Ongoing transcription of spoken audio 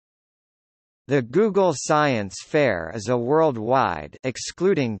The Google Science Fair is a worldwide,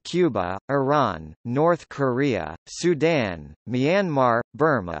 excluding Cuba, Iran, North Korea, Sudan, Myanmar,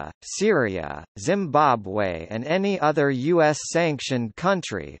 Burma, Syria, Zimbabwe and any other U.S.-sanctioned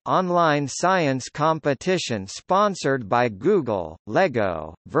country online science competition sponsored by Google,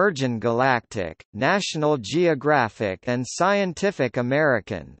 LEGO, Virgin Galactic, National Geographic and Scientific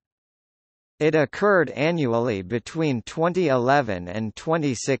American. It occurred annually between 2011 and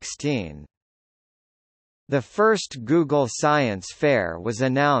 2016. The first Google Science Fair was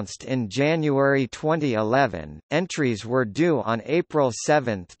announced in January 2011, entries were due on April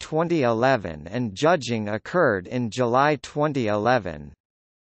 7, 2011 and judging occurred in July 2011.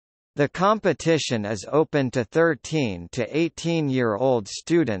 The competition is open to 13 to 18-year-old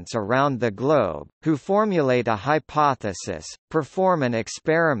students around the globe, who formulate a hypothesis, perform an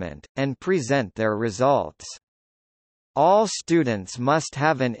experiment, and present their results. All students must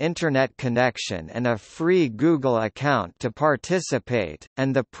have an Internet connection and a free Google account to participate,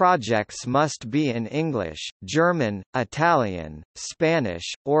 and the projects must be in English, German, Italian, Spanish,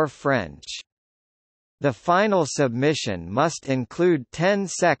 or French. The final submission must include 10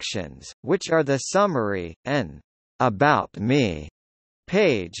 sections, which are the summary, an About Me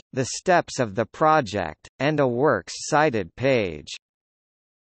page, the steps of the project, and a works cited page.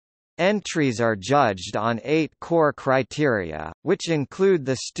 Entries are judged on 8 core criteria, which include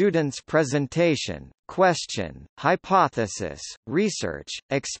the student's presentation, question, hypothesis, research,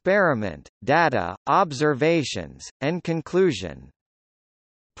 experiment, data, observations, and conclusion.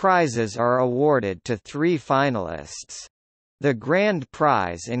 Prizes are awarded to 3 finalists. The grand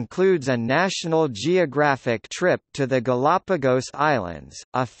prize includes a National Geographic trip to the Galapagos Islands,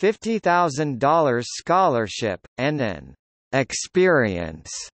 a $50,000 scholarship, and an experience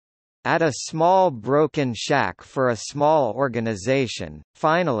at a small broken shack for a small organization.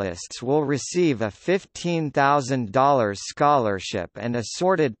 Finalists will receive a $15,000 scholarship and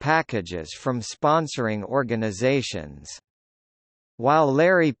assorted packages from sponsoring organizations. While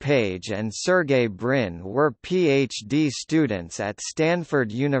Larry Page and Sergey Brin were PhD students at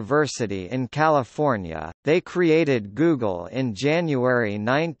Stanford University in California, they created Google in January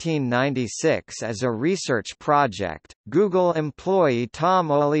 1996 as a research project. Google employee Tom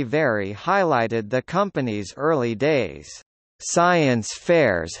Oliveri highlighted the company's early days. Science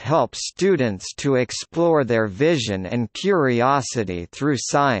fairs help students to explore their vision and curiosity through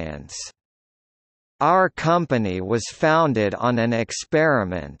science. Our company was founded on an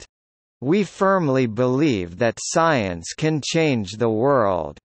experiment. We firmly believe that science can change the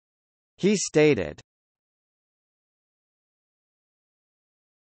world, he stated.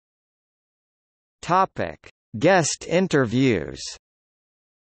 Topic: Guest interviews.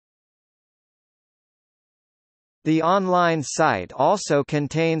 The online site also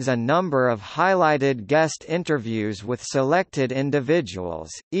contains a number of highlighted guest interviews with selected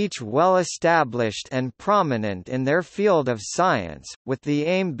individuals, each well-established and prominent in their field of science, with the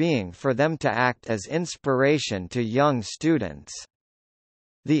aim being for them to act as inspiration to young students.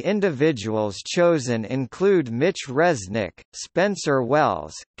 The individuals chosen include Mitch Resnick, Spencer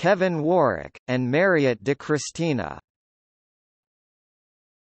Wells, Kevin Warwick, and Marriott DeChristina.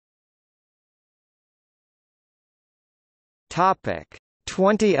 Topic: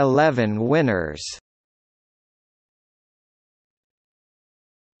 2011 winners.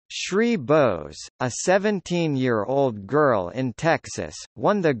 Shri Bose, a 17-year-old girl in Texas,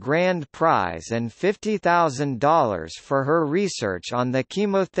 won the grand prize and $50,000 for her research on the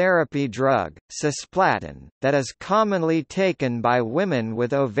chemotherapy drug, cisplatin, that is commonly taken by women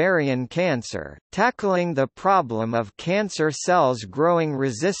with ovarian cancer, tackling the problem of cancer cells growing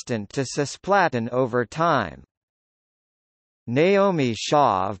resistant to cisplatin over time. Naomi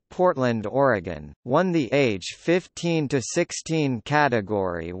Shaw of Portland, Oregon, won the age 15 to 16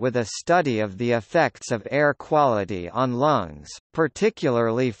 category with a study of the effects of air quality on lungs,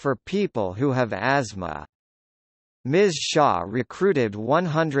 particularly for people who have asthma. Ms. Shaw recruited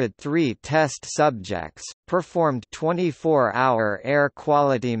 103 test subjects, performed 24-hour air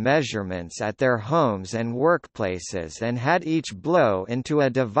quality measurements at their homes and workplaces and had each blow into a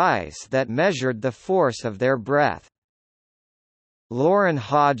device that measured the force of their breath. Lauren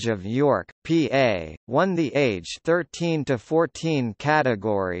Hodge of York, PA, won the age 13 to 14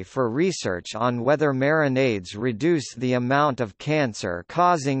 category for research on whether marinades reduce the amount of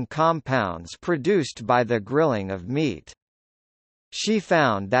cancer-causing compounds produced by the grilling of meat. She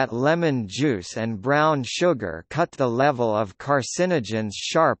found that lemon juice and brown sugar cut the level of carcinogens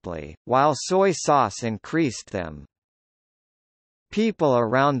sharply, while soy sauce increased them. People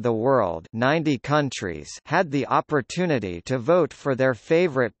around the world 90 countries had the opportunity to vote for their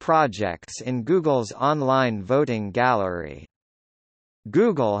favorite projects in Google's online voting gallery.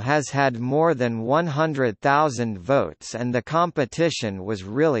 Google has had more than 100,000 votes and the competition was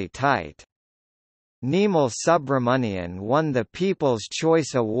really tight. Nimal Subramanian won the People's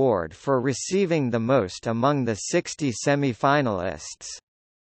Choice Award for receiving the most among the 60 semi-finalists.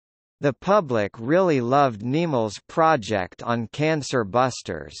 The public really loved Nimal's project on Cancer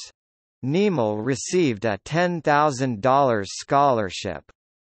Busters. Nimal received a $10,000 scholarship.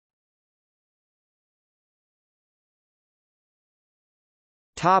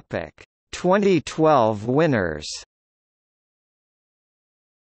 Topic: 2012 winners.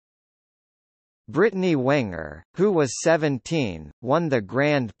 Brittany Wenger, who was 17, won the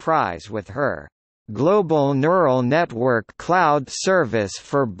grand prize with her Global Neural Network Cloud Service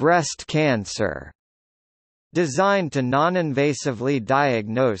for Breast Cancer. Designed to non-invasively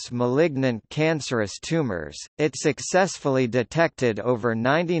diagnose malignant cancerous tumors, it successfully detected over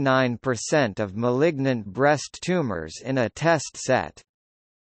 99% of malignant breast tumors in a test set.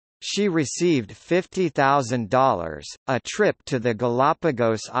 She received $50,000, a trip to the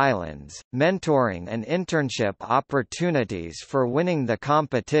Galapagos Islands, mentoring and internship opportunities for winning the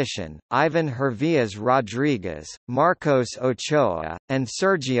competition. Ivan Hervías Rodriguez, Marcos Ochoa, and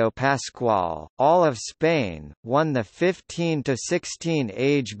Sergio Pascual, all of Spain, won the 15 to 16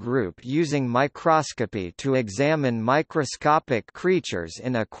 age group using microscopy to examine microscopic creatures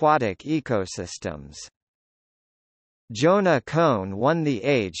in aquatic ecosystems. Jonah Cohn won the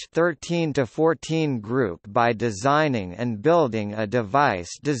age 13 to 14 group by designing and building a device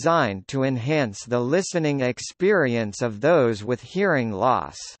designed to enhance the listening experience of those with hearing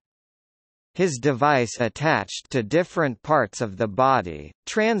loss. His device attached to different parts of the body,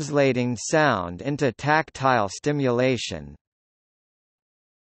 translating sound into tactile stimulation.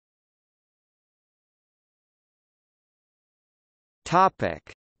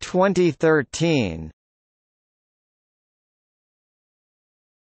 Topic: 2013.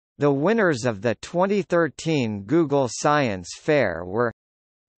 The winners of the 2013 Google Science Fair were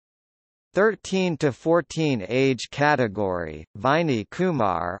 13 to 14 age category, Vinay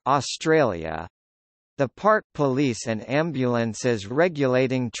Kumar, Australia. The Park Police and Ambulances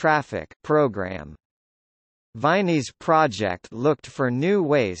Regulating Traffic program. Vinay's project looked for new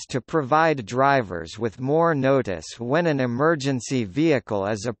ways to provide drivers with more notice when an emergency vehicle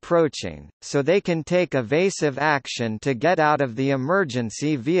is approaching, so they can take evasive action to get out of the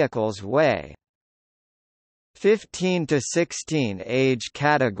emergency vehicle's way. 15 to 16 age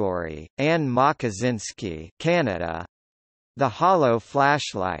category, Anne Makazinski, Canada. The Hollow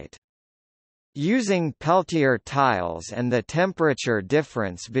Flashlight. Using Peltier tiles and the temperature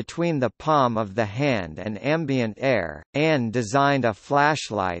difference between the palm of the hand and ambient air, Anne designed a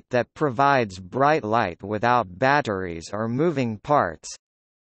flashlight that provides bright light without batteries or moving parts.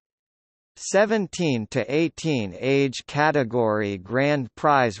 17 to 18 age category Grand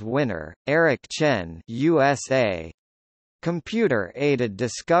Prize winner, Eric Chen, USA. Computer-aided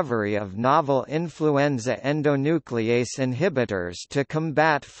discovery of novel influenza endonuclease inhibitors to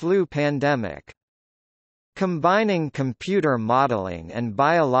combat flu pandemic. Combining computer modeling and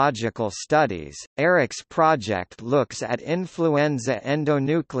biological studies, Eric's project looks at influenza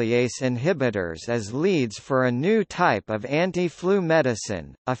endonuclease inhibitors as leads for a new type of anti-flu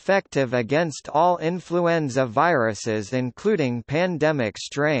medicine, effective against all influenza viruses including pandemic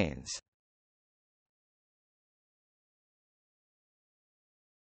strains.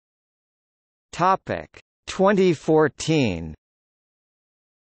 Topic 2014.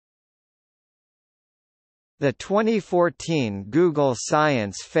 The 2014 Google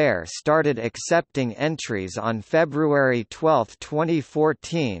Science Fair started accepting entries on February 12,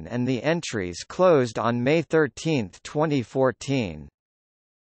 2014 and the entries closed on May 13, 2014.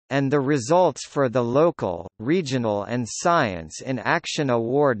 And the results for the local, regional and Science in Action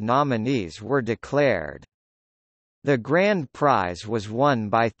Award nominees were declared. The grand prize was won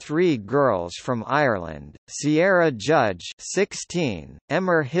by three girls from Ireland, Sierra Judge 16,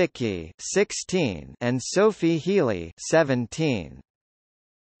 Emmer Hickey 16, and Sophie Healy 17.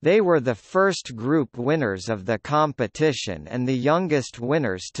 They were the first group winners of the competition and the youngest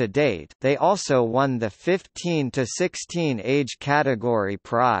winners to date. They also won the 15 to 16 age category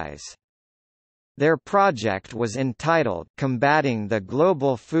prize. Their project was entitled Combating the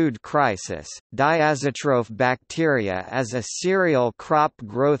Global Food Crisis, Diazotroph Bacteria as a Cereal Crop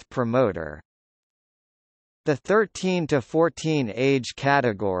Growth Promoter. The 13 to 14 age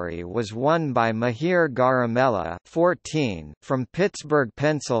category was won by Mahir Garamella, 14, from Pittsburgh,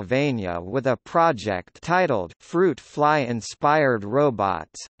 Pennsylvania, with a project titled Fruit Fly-Inspired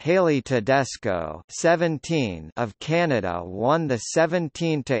Robots. Haley Tedesco, 17, of Canada won the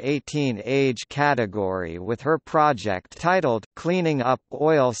 17 to 18 age category with her project titled Cleaning Up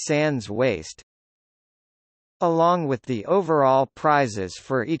Oil Sands Waste. Along with the overall prizes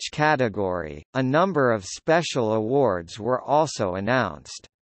for each category, a number of special awards were also announced.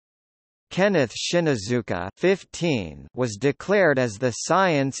 Kenneth Shinizuka, 15, was declared as the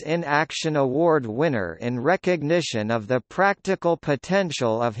Science in Action Award winner in recognition of the practical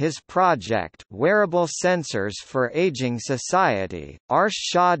potential of his project, Wearable Sensors for Aging Society. Arsh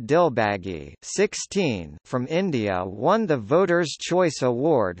Shah Dilbaghi, 16, from India won the Voters' Choice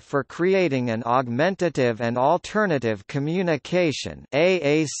Award for creating an augmentative and alternative communication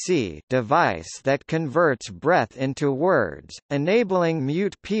 (AAC) device that converts breath into words, enabling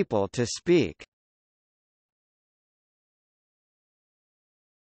mute people to speak.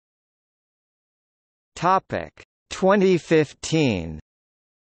 Topic 2015.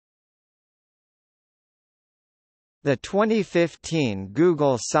 The 2015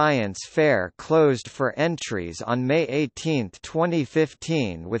 Google Science Fair closed for entries on May 18,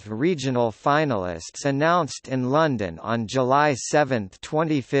 2015, with regional finalists announced in London on July 7,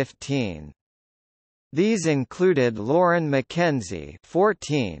 2015. These included Lauren Mackenzie,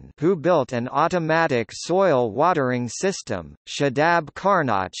 14, who built an automatic soil watering system, Shadab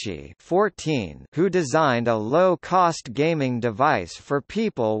Karnachi, 14, who designed a low-cost gaming device for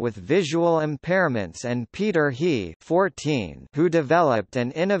people with visual impairments, and Peter He, 14, who developed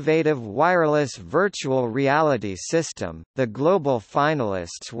an innovative wireless virtual reality system. The global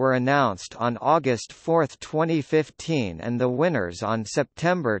finalists were announced on August 4, 2015, and the winners on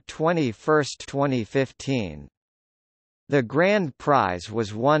September 21, 2015. The grand prize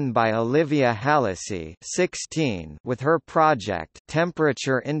was won by Olivia Hallisey, 16, with her project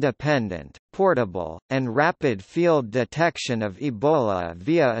Temperature Independent, Portable, and Rapid Field Detection of Ebola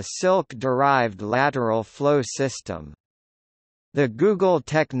via a silk-derived lateral flow system. The Google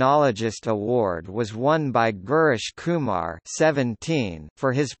Technologist Award was won by Girish Kumar, 17,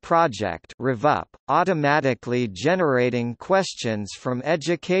 for his project RevUp, automatically generating questions from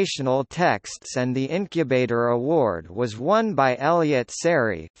educational texts, and the Incubator Award was won by Elliot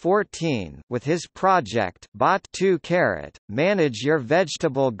Sari, 14, with his project Bot2 Carrot, manage your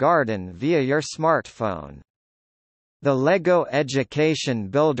vegetable garden via your smartphone. The LEGO Education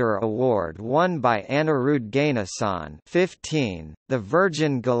Builder Award won by Anirudh Ganesan, 15, the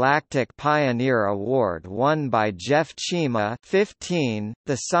Virgin Galactic Pioneer Award won by Jeff Chima, 15,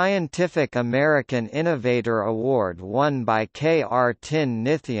 the Scientific American Innovator Award won by K.R. Tin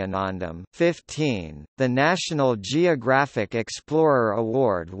Nithyanandam, 15, the National Geographic Explorer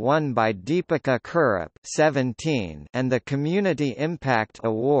Award won by Deepika Kurup, 17, and the Community Impact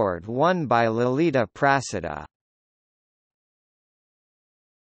Award won by Lalita Prasada.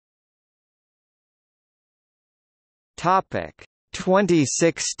 Topic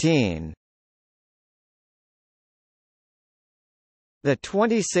 2016. The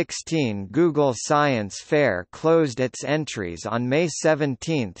 2016 Google Science Fair closed its entries on May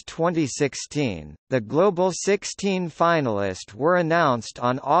 17, 2016. The global 16 finalists were announced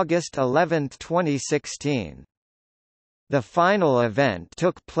on August 11, 2016. The final event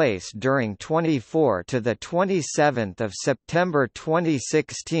took place during 24 to the 27th of September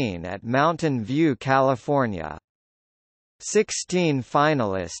 2016 at Mountain View, California. 16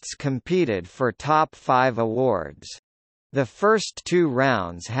 finalists competed for top 5 awards. The first 2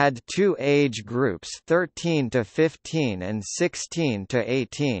 rounds had 2 age groups, 13 to 15 and 16 to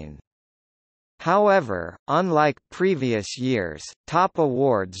 18. However, unlike previous years, top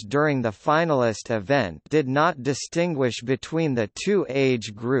awards during the finalist event did not distinguish between the 2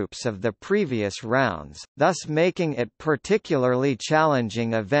 age groups of the previous rounds, thus making it particularly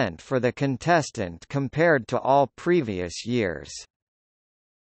challenging event for the contestant compared to all previous years.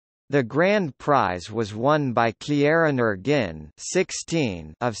 The grand prize was won by Kiara Nurgin,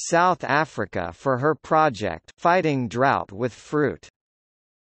 16, of South Africa for her project Fighting Drought with Fruit.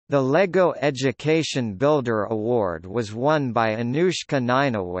 The LEGO Education Builder Award was won by Anushka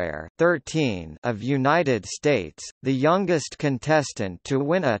Ninaware, 13, of United States, the youngest contestant to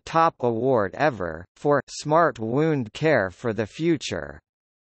win a top award ever, for Smart Wound Care for the Future.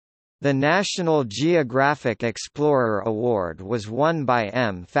 The National Geographic Explorer Award was won by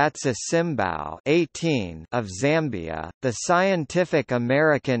M. Fatsis Simbao 18 of Zambia. The Scientific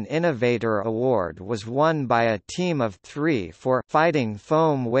American Innovator Award was won by a team of 3 for fighting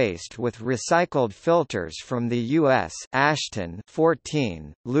foam waste with recycled filters from the U.S. Ashton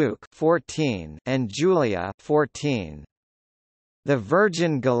 14, Luke 14, and Julia 14. The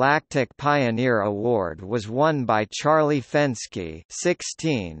Virgin Galactic Pioneer Award was won by Charlie Fensky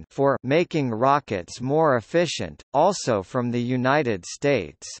 16 for making rockets more efficient, also from the United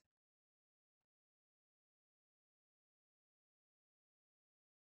States.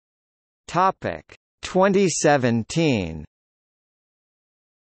 Topic 2017.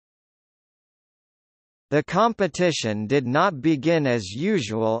 The competition did not begin as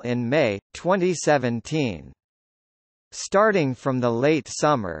usual in May 2017. Starting from the late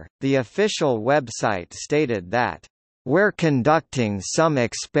summer, the official website stated that, "We're conducting some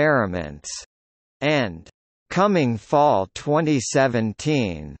experiments," and "Coming fall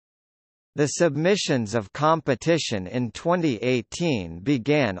 2017." The submissions of competition in 2018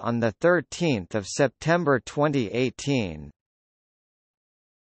 began on 13 September 2018.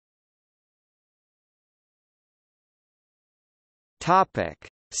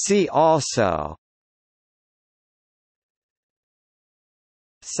 See also: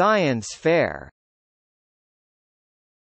 Science fair.